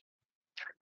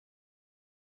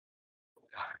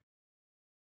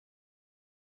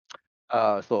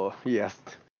 So yes,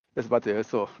 but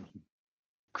so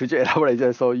could you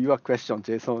elaborate? So your question,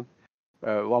 Jason,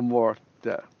 one more.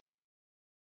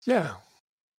 Yeah,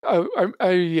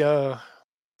 I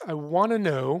want to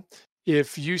know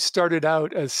if you started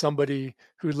out as somebody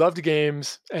who loved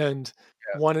games and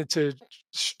wanted to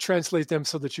translate them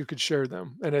so that you could share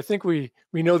them. And I think we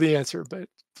know the answer, but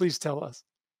please tell us.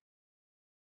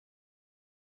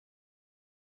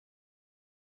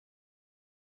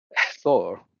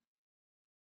 So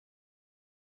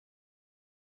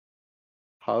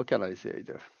how can I say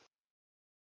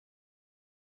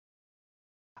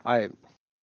that?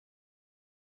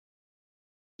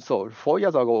 So 4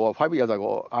 years ago or 5 years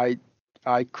ago, I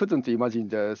couldn't imagine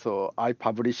so I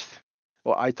published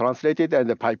or I translated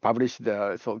and I published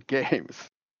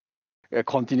games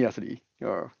continuously.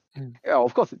 Yeah,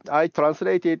 of course, I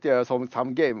translated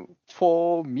some game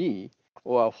for me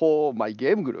or for my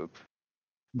game group,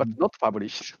 but not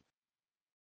published.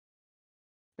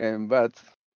 But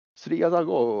 3 years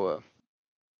ago,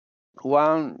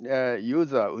 one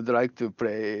user would like to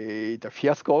play the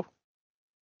Fiasco,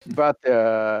 but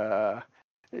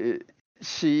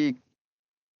she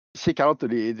cannot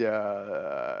read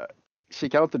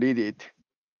it,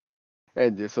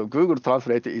 and so Google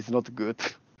Translate is not good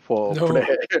for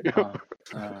play.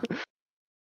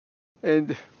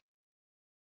 And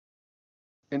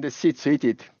she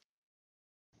tweeted,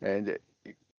 and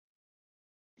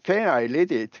when I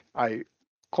read it, I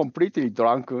completely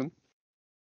drunken,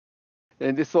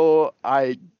 and so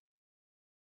when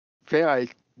I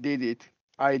did it,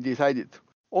 I decided,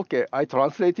 okay, I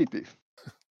translated this.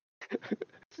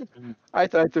 I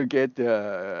tried to get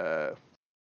your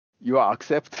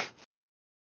accept,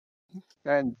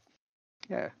 and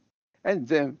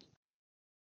then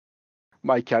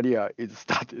my career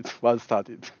was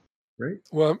started. Great.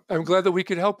 Well, I'm glad that we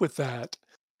could help with that.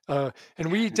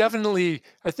 And we definitely,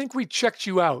 I think we checked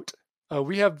you out.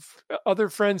 We have other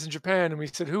friends in Japan, and we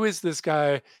said, "Who is this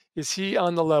guy? Is he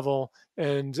on the level?"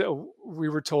 And we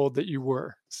were told that you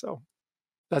were. So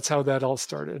that's how that all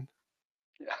started.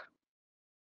 Yeah.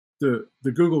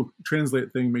 The Google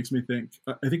Translate thing makes me think.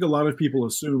 I think a lot of people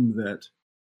assume that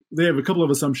they have a couple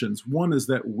of assumptions. One is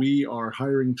that we are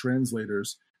hiring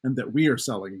translators and that we are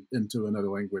selling into another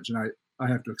language, and I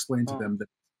have to explain to them that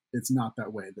it's not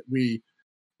that way.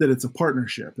 That it's a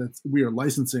partnership. That we are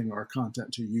licensing our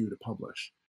content to you to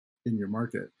publish in your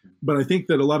market. But I think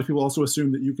that a lot of people also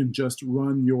assume that you can just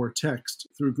run your text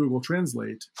through Google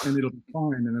Translate and it'll be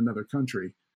fine in another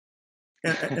country.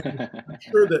 And I'm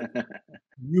sure that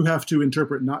you have to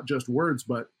interpret not just words,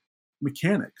 but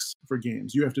mechanics for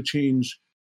games. You have to change,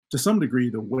 to some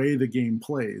degree, the way the game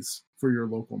plays for your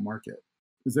local market.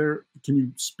 Can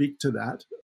you speak to that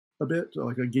a bit?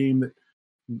 Like a game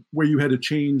where you had to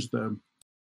change the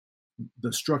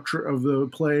structure of the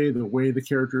play, the way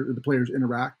the players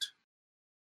interact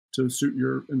to suit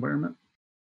your environment?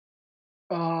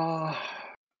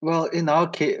 Well, in our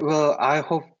case, I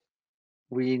hope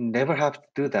we never have to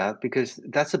do that, because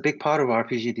that's a big part of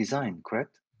RPG design,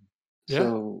 correct? Yeah.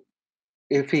 So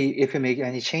if we make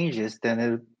any changes, then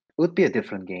it would be a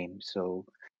different game. So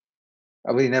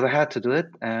we never had to do it,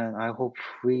 and I hope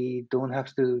we don't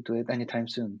have to do it anytime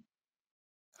soon.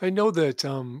 I know that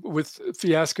with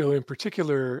Fiasco in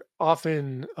particular,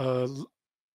 often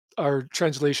our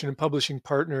translation and publishing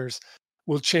partners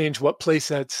will change what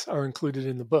playsets are included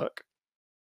in the book,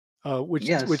 which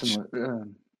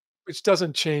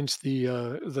doesn't change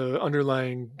the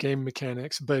underlying game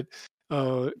mechanics, but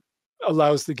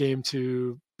allows the game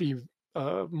to be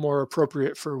more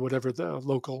appropriate for whatever the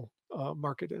local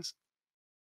market is.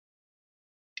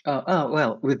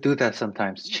 Well, we do that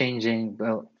sometimes, changing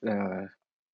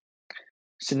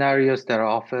scenarios that are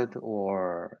offered,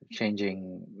 or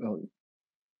changing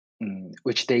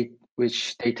which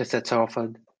data sets are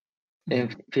offered.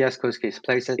 In Fiasco's case,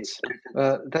 playsets.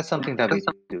 That's something that we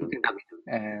do.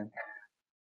 And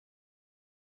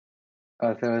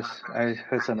I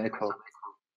heard some echo.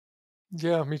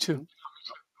 Yeah, me too.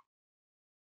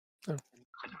 Oh.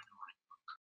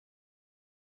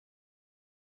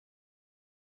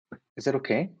 Is that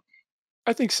okay?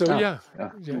 I think so. Yeah.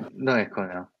 No echo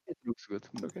now. It looks good.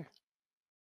 Okay.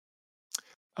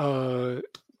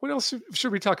 What else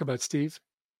should we talk about, Steve?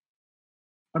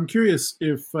 I'm curious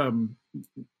if,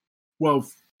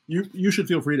 you should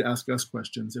feel free to ask us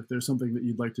questions if there's something that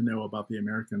you'd like to know about the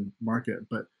American market.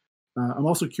 But I'm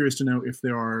also curious to know if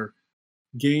there are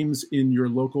games in your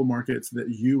local markets that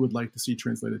you would like to see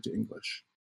translated to English.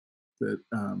 That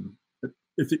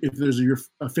if there's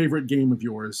a favorite game of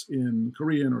yours in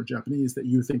Korean or Japanese that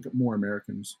you think more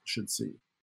Americans should see.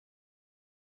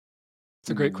 It's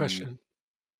a great question.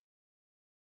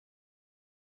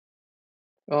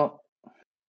 Well,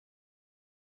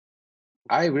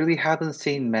 I really haven't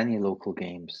seen many local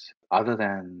games other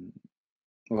than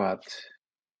what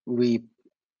we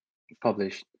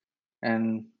published,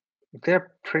 and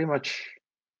they're pretty much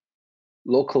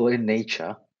local in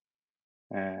nature.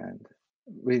 And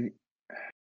let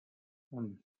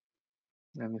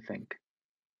me think.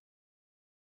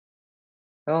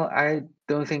 Well, I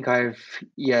don't think I've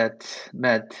yet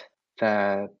met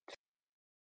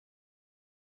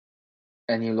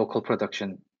any local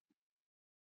production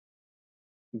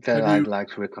that I'd like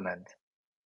to recommend.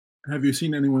 Have you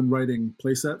seen anyone writing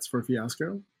playsets for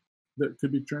Fiasco that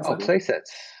could be translated?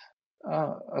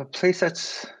 Oh,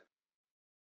 playsets.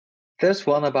 There's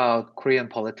one about Korean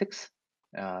politics,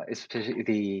 especially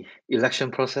the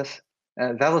election process.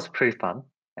 That was pretty fun.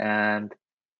 And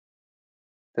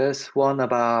there's one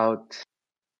about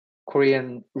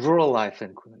Korean rural life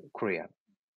in Korea.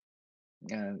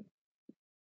 And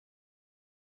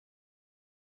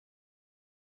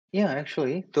yeah,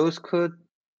 actually, those could,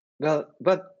 but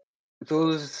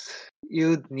those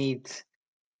you need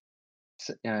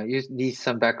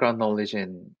some background knowledge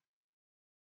in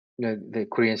the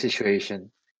Korean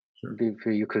situation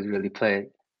before you could really play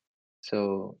it.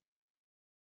 So,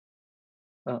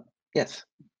 yes.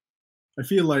 I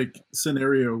feel like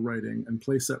scenario writing and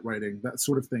playset writing, that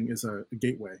sort of thing, is a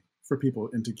gateway for people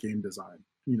into game design.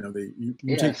 And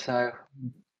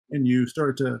you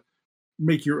start to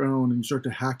make your own and you start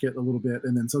to hack it a little bit,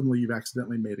 and then suddenly you've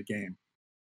accidentally made a game.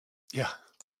 Yeah.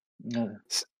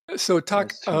 So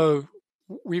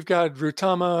we've got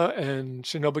Rutama and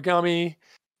Shinobigami,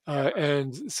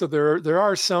 and so there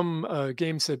are some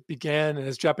games that began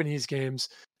as Japanese games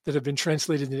that have been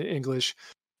translated into English.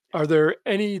 Are there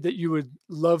any that you would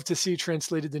love to see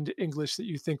translated into English that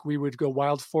you think we would go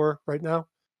wild for right now?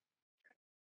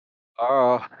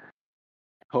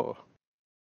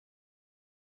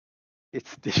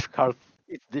 It's difficult.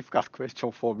 It's difficult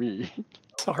question for me.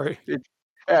 Sorry.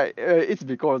 It's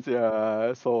because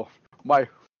so my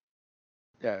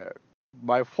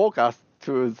focus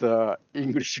to the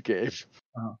English game.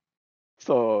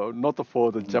 So not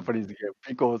for the Japanese game,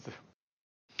 because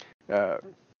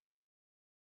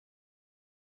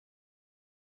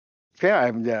when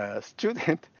I'm a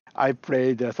student, I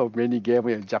played so many games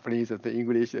in Japanese and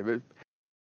English.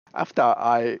 After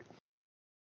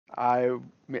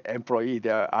I'm employee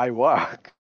there, I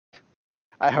work.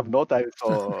 I have no time,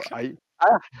 so I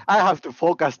have to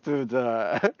focus to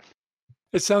the.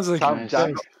 It sounds like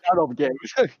some of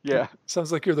games. Yeah.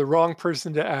 Sounds like you're the wrong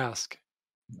person to ask.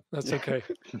 That's okay.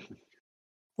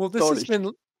 Well,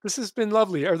 this has been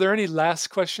lovely. Are there any last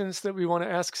questions that we want to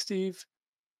ask Steve?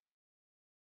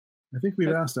 I think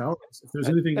we've asked ours. If there's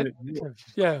anything that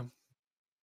yeah.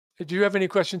 Do you have any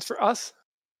questions for us?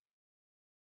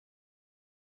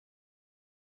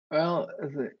 Well,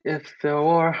 if there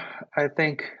were, I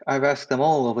think I've asked them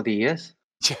all over the years.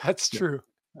 Yeah, that's true.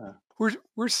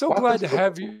 We're so glad to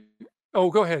have you. Oh,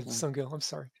 go ahead, Sungil. I'm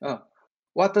sorry.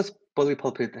 What does Bully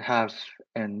Pulpit have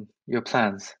in your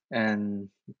plans and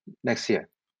next year,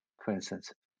 for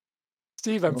instance?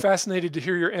 Steve, I'm fascinated to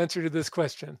hear your answer to this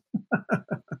question.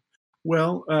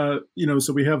 Well,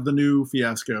 so we have the new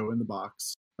Fiasco in the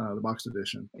box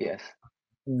edition. Yes.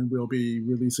 and we'll be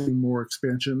releasing more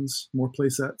expansions, more play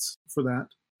sets for that.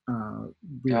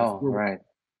 We're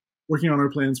working on our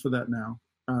plans for that now.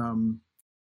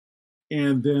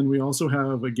 And then we also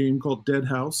have a game called Dead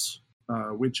House,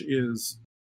 which is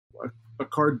a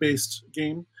card-based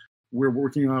game. We're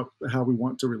working out how we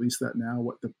want to release that now,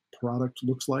 what the product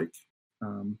looks like.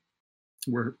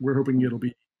 We're hoping it'll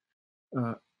be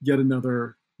yet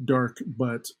another dark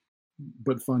but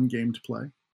fun game to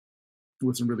play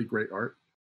with some really great art.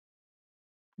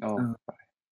 And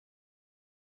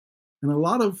a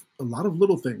lot of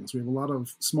little things. We have a lot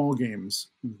of small games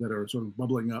that are sort of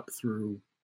bubbling up through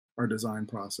our design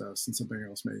process, and something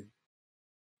else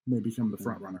may become the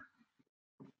front runner.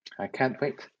 I can't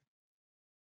wait.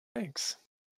 Thanks.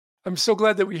 I'm so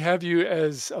glad that we have you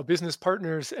as business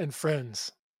partners and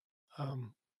friends.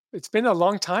 It's been a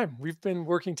long time. We've been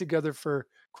working together for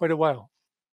quite a while.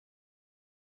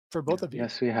 For both of you.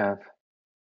 Yes, we have.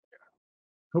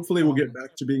 Hopefully we'll get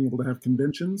back to being able to have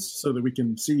conventions so that we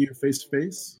can see you face to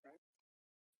face.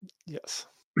 Yes,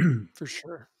 for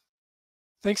sure.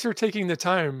 Thanks for taking the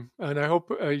time, and I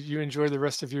hope you enjoy the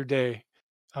rest of your day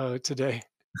today.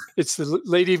 It's the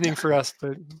late evening for us,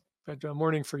 but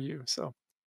morning for you. So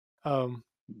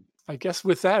I guess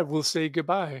with that, we'll say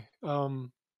goodbye.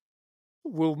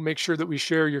 We'll make sure that we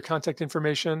share your contact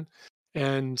information,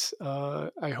 and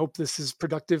I hope this is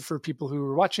productive for people who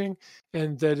are watching,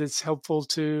 and that it's helpful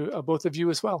to both of you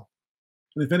as well.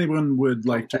 And if anyone would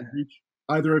like to reach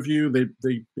either of you, they'd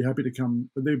be happy to come.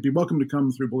 They'd be welcome to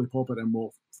come through Bully Pulpit, and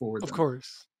we'll forward them. Of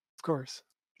course.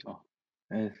 Oh,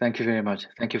 thank you very much.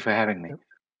 Thank you for having me.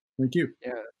 Thank you.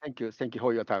 Yeah, thank you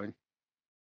for your time.